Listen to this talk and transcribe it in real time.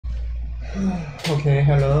Okay,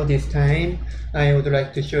 hello. This time I would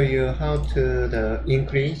like to show you how to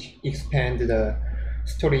expand the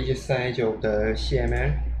storage size of the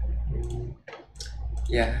CML. Mm,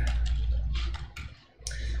 Yeah.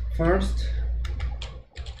 First,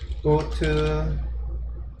 go to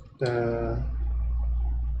the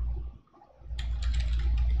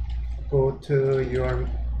your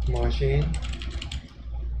machine.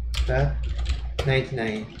 That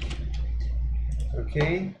 99.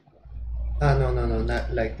 Okay. No,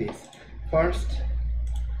 not like this. First,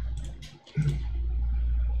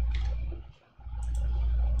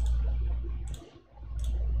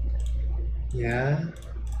 yeah.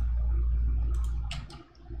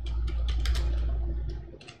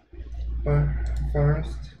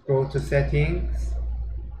 First, go to settings.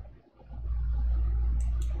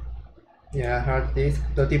 Yeah, hard disk.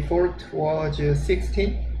 The default was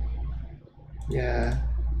 16. Yeah,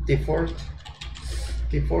 default,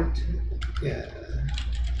 default, yeah,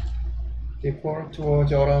 default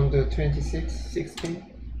was around 26, 16.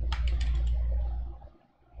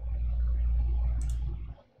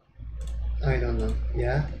 I don't know.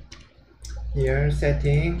 Yeah, here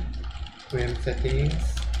RAM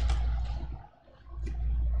settings,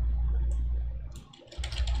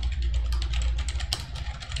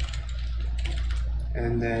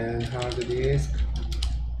 and then hard disk,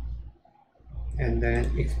 and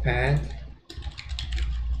then expand.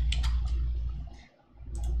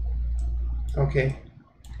 Okay,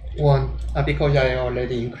 one, because I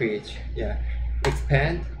already increased. Yeah,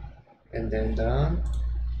 expand, and then done.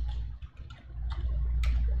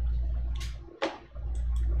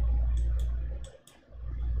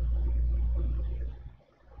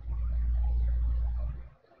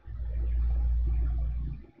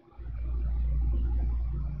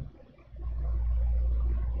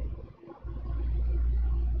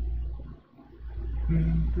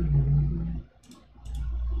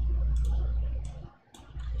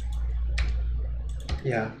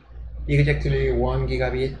 Yeah, exactly 1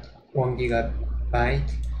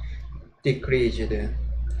 gigabyte decreased.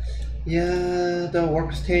 Yeah, the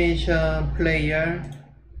workstation player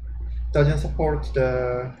doesn't support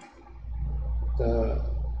the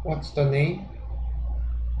what's the name?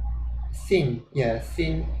 Sin. Yeah,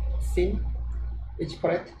 Sin. It's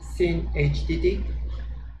correct. Sin HDD.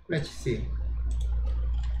 Let's see.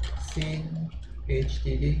 Sin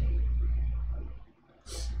HDD.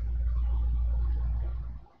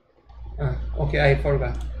 Okay, I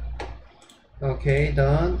forgot. Okay,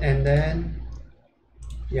 done, and then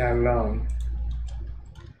yeah, run.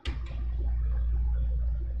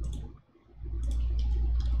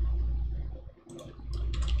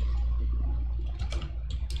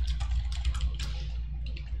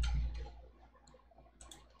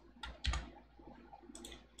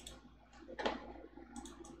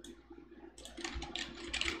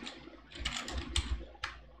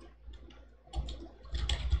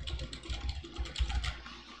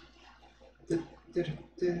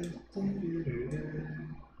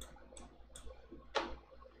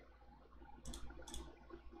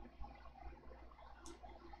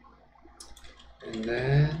 And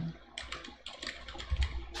then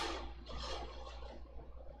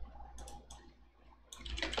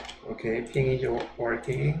okay, ping is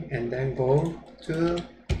working, and then go to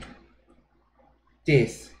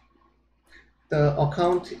this. The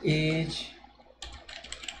account is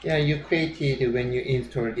yeah you created when you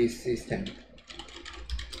install this system.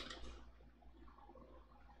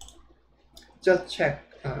 Just check.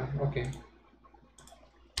 Okay.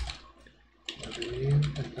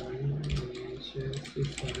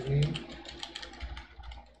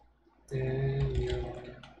 Then your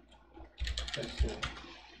password.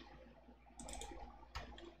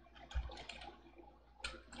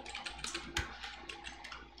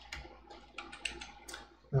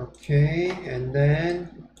 Okay, and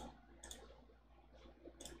then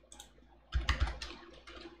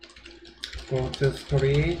go to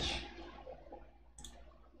storage.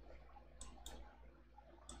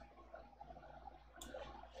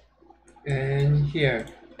 And here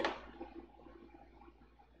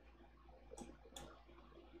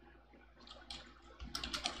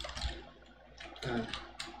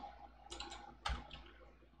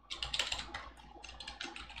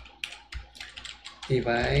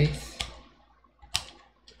device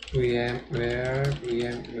VMware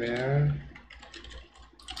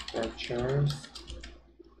virtuals.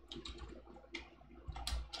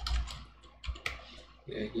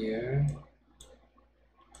 Yeah, here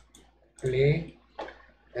click,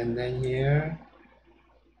 and then here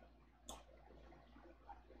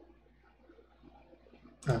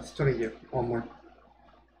storage one more.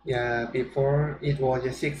 Yeah, before it was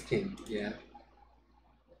 16. Yeah,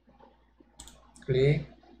 click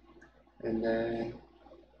and then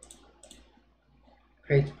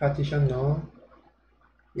create partition. No,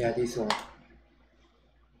 yeah, this one.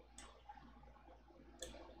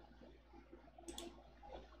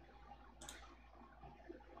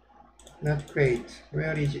 Not create.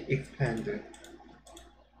 Where is expand?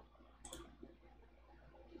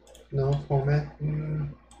 No format.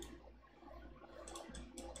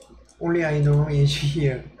 Only I know is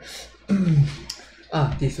here.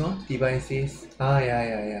 Ah, this one? Devices. Ah, yeah,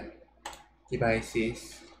 yeah, yeah.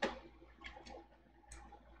 Devices.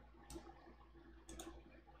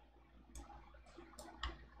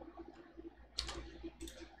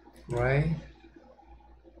 Right?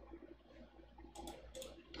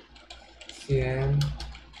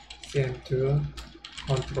 CM2,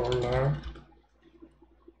 controller,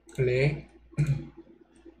 click,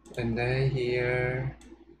 and then here,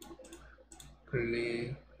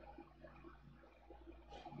 click.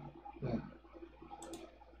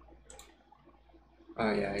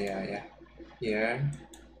 Yeah, yeah, yeah. Here,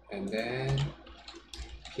 and then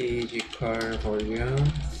physical volume,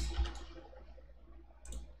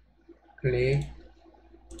 click,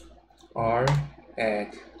 or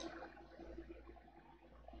add,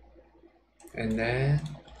 and then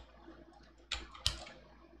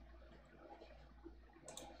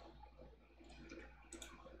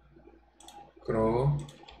grow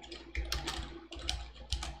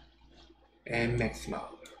and maximum.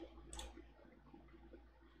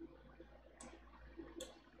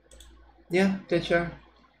 Yeah, teacher.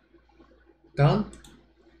 Done?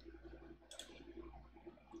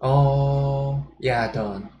 Oh, yeah,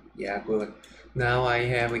 done. Yeah, good. Now I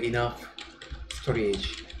have enough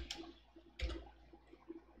storage.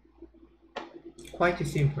 Quite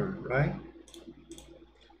simple, right?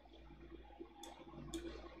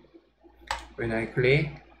 When I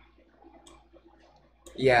click,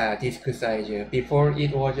 yeah, disk size. Before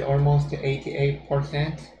it was almost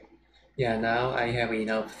 88%. Yeah, now I have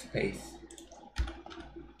enough space.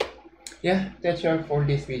 Yeah, that's all for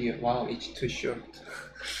this video. Wow, it's too short.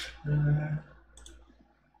 Huh?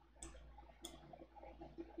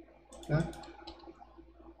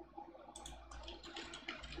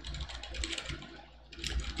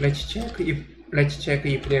 Let's check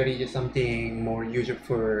if there is something more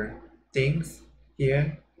useful things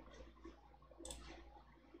here.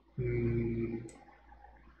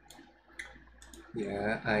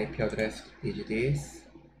 Yeah, IP address is this,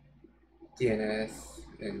 DNS,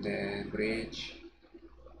 and then bridge.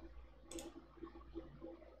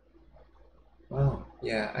 Oh,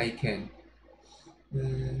 yeah, I can.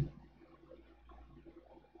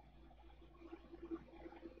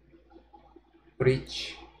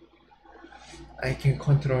 Bridge. I can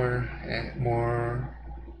control more.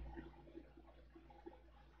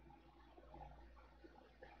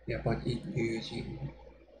 Yeah, but it using.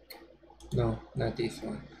 No, not this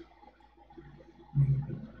one.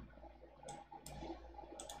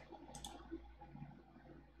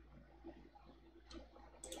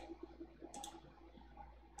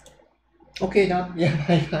 Okay, done. Yeah,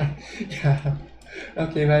 bye bye. Yeah.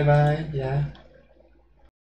 Okay, bye bye. Yeah.